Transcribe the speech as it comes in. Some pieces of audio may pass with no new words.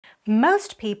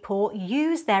Most people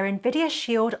use their NVIDIA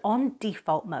Shield on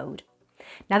default mode.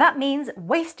 Now that means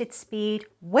wasted speed,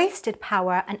 wasted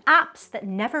power, and apps that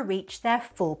never reach their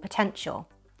full potential.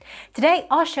 Today,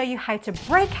 I'll show you how to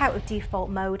break out of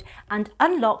default mode and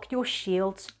unlock your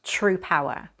Shield's true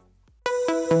power.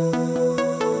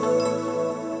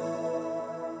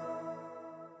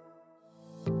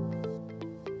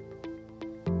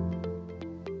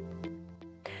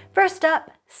 First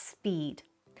up, speed.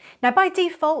 Now by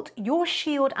default, your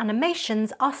Shield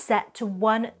animations are set to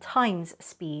 1x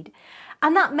speed,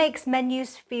 and that makes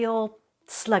menus feel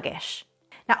sluggish.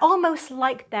 Now almost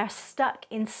like they're stuck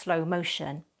in slow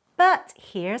motion. But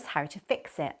here's how to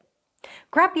fix it.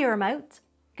 Grab your remote,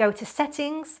 go to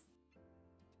Settings,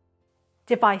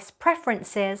 Device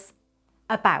Preferences,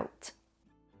 About.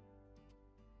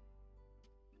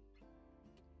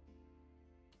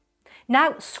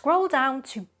 Now scroll down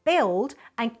to Build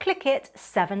and click it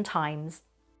 7 times.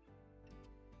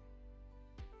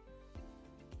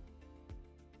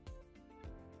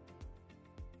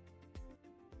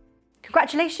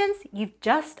 Congratulations, you've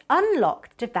just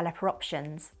unlocked developer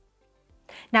options.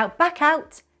 Now back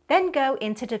out, then go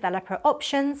into developer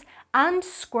options and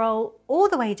scroll all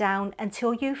the way down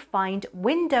until you find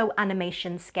window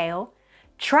animation scale,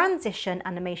 transition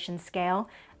animation scale,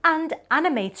 and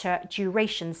animator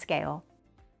duration scale.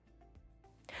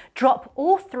 Drop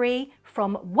all three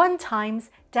from 1x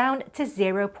down to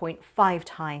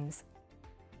 0.5x.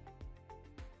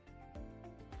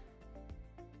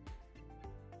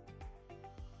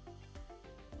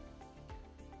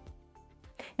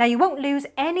 Now you won't lose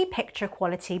any picture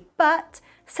quality, but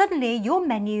suddenly your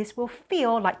menus will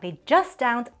feel like they just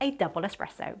downed a double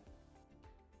espresso.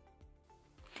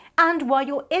 And while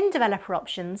you're in developer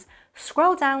options,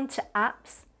 scroll down to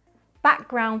Apps,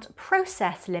 Background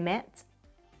Process Limit.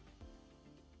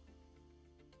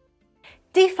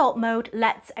 Default mode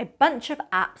lets a bunch of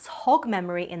apps hog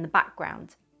memory in the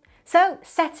background. So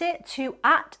set it to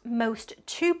at most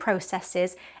 2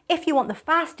 processes if you want the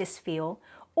fastest feel,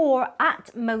 or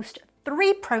at most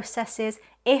 3 processes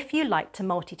if you like to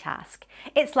multitask.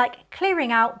 It's like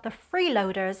clearing out the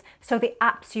freeloaders so the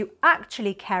apps you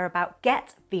actually care about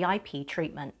get VIP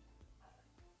treatment.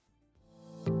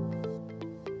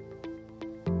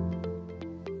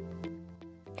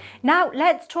 Now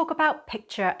let's talk about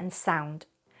picture and sound.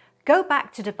 Go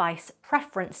back to Device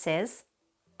Preferences,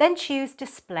 then choose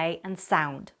Display and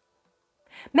Sound.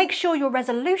 Make sure your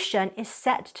resolution is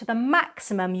set to the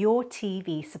maximum your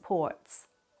TV supports.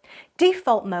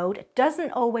 Default mode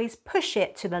doesn't always push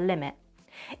it to the limit.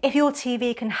 If your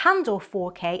TV can handle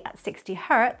 4K at 60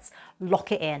 Hz,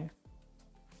 lock it in.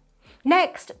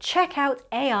 Next, check out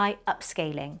AI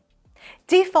upscaling.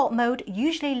 Default mode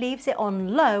usually leaves it on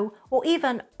low or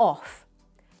even off.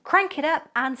 Crank it up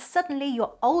and suddenly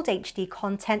your old HD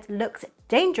content looks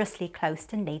dangerously close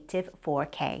to native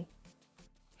 4K.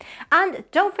 And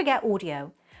don't forget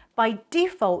audio. By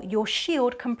default, your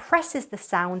Shield compresses the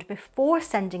sound before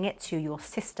sending it to your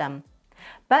system.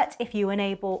 But if you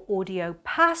enable audio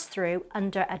pass-through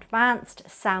under Advanced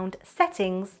Sound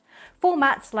Settings,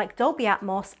 formats like Dolby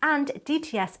Atmos and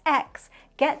DTS:X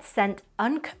get sent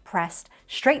uncompressed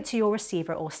straight to your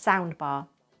receiver or soundbar.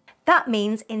 That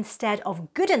means instead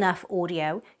of good enough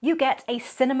audio, you get a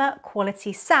cinema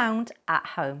quality sound at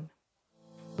home.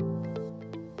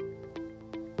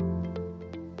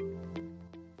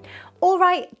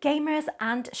 Alright, gamers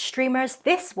and streamers,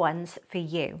 this one's for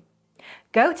you.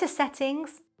 Go to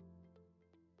Settings,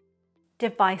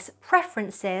 Device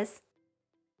Preferences,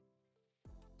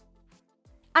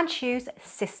 and choose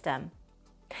System.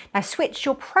 Now switch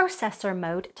your processor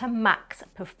mode to max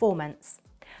performance.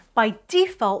 By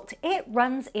default, it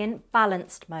runs in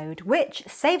balanced mode, which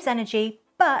saves energy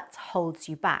but holds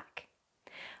you back.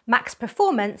 Max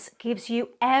performance gives you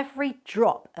every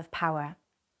drop of power.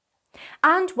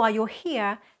 And while you're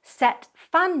here, set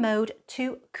fan mode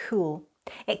to cool.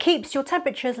 It keeps your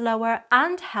temperatures lower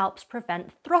and helps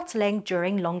prevent throttling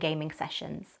during long gaming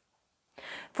sessions.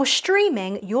 For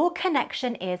streaming, your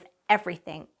connection is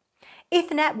everything.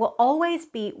 Ethernet will always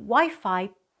be Wi-Fi,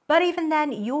 but even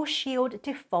then your Shield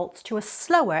defaults to a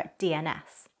slower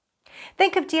DNS.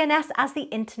 Think of DNS as the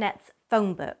internet's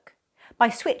phone book. By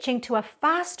switching to a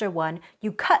faster one,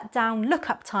 you cut down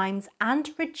lookup times and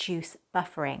reduce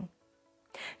buffering.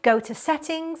 Go to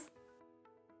Settings,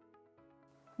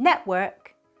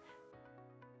 Network,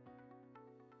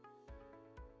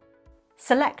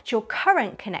 select your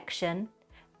current connection,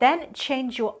 then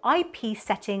change your IP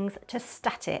settings to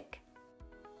static.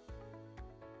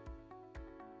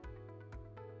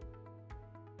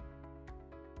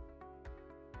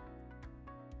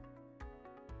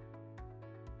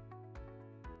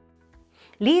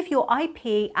 Leave your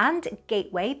IP and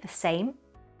gateway the same.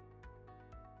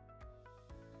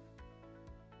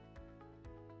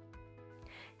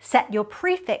 Set your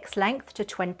prefix length to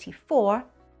 24.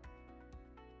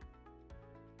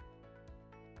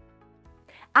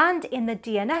 And in the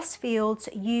DNS fields,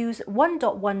 use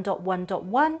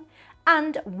 1.1.1.1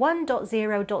 and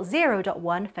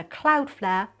 1.0.0.1 for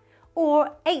Cloudflare,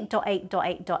 or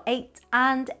 8.8.8.8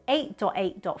 and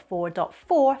 8.8.4.4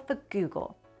 for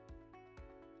Google.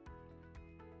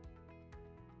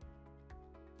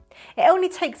 It only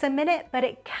takes a minute, but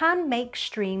it can make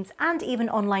streams and even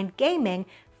online gaming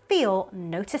feel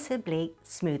noticeably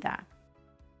smoother.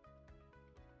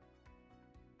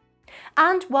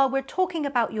 And while we're talking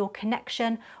about your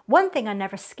connection, one thing I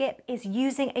never skip is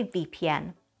using a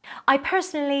VPN. I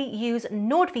personally use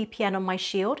NordVPN on my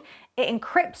Shield. It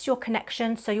encrypts your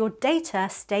connection so your data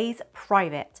stays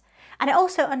private, and it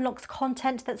also unlocks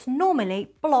content that's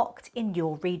normally blocked in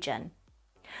your region.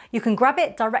 You can grab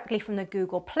it directly from the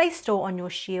Google Play Store on your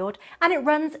Shield, and it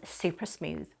runs super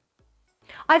smooth.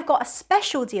 I've got a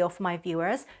special deal for my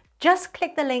viewers. Just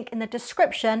click the link in the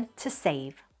description to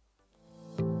save.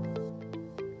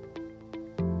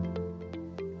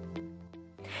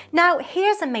 Now,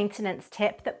 here's a maintenance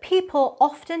tip that people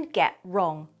often get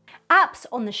wrong. Apps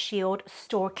on the Shield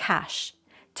store cache,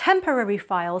 temporary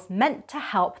files meant to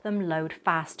help them load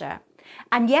faster.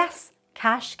 And yes,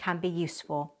 cache can be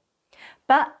useful.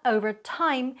 But over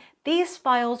time, these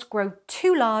files grow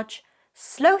too large,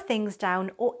 slow things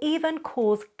down, or even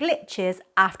cause glitches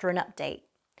after an update.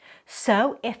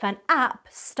 So if an app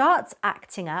starts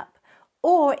acting up,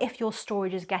 or if your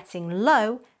storage is getting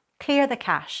low, clear the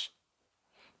cache.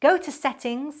 Go to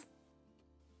Settings,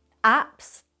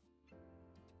 Apps,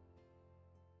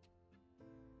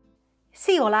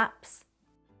 see all apps,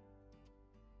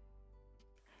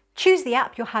 choose the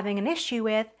app you're having an issue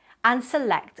with, and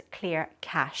select Clear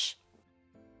Cache.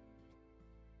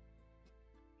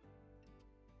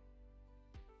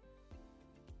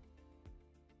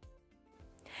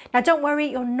 Now don't worry,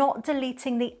 you're not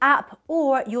deleting the app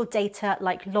or your data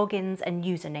like logins and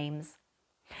usernames.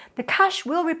 The cache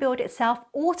will rebuild itself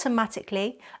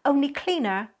automatically, only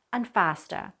cleaner and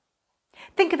faster.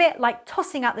 Think of it like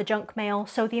tossing out the junk mail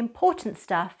so the important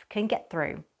stuff can get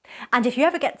through. And if you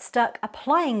ever get stuck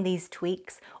applying these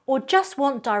tweaks or just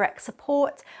want direct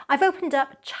support, I've opened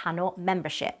up channel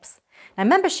memberships. Now,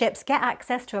 memberships get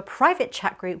access to a private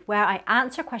chat group where I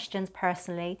answer questions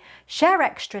personally, share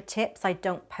extra tips I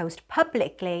don't post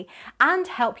publicly, and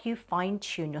help you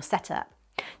fine-tune your setup.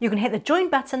 You can hit the join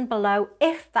button below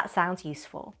if that sounds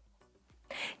useful.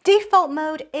 Default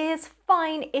mode is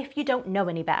fine if you don't know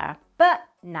any better, but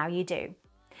now you do.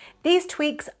 These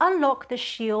tweaks unlock the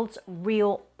Shield's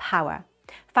real power.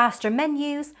 Faster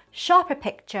menus, sharper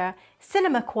picture,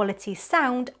 cinema quality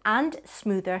sound, and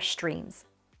smoother streams.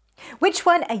 Which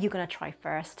one are you going to try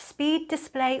first? Speed,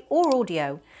 display, or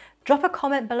audio? Drop a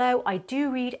comment below, I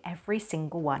do read every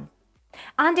single one.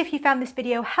 And if you found this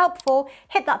video helpful,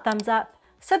 hit that thumbs up,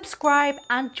 subscribe,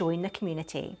 and join the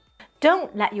community.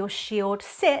 Don't let your Shield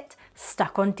sit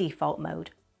stuck on default mode.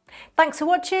 Thanks for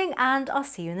watching, and I'll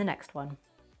see you in the next one.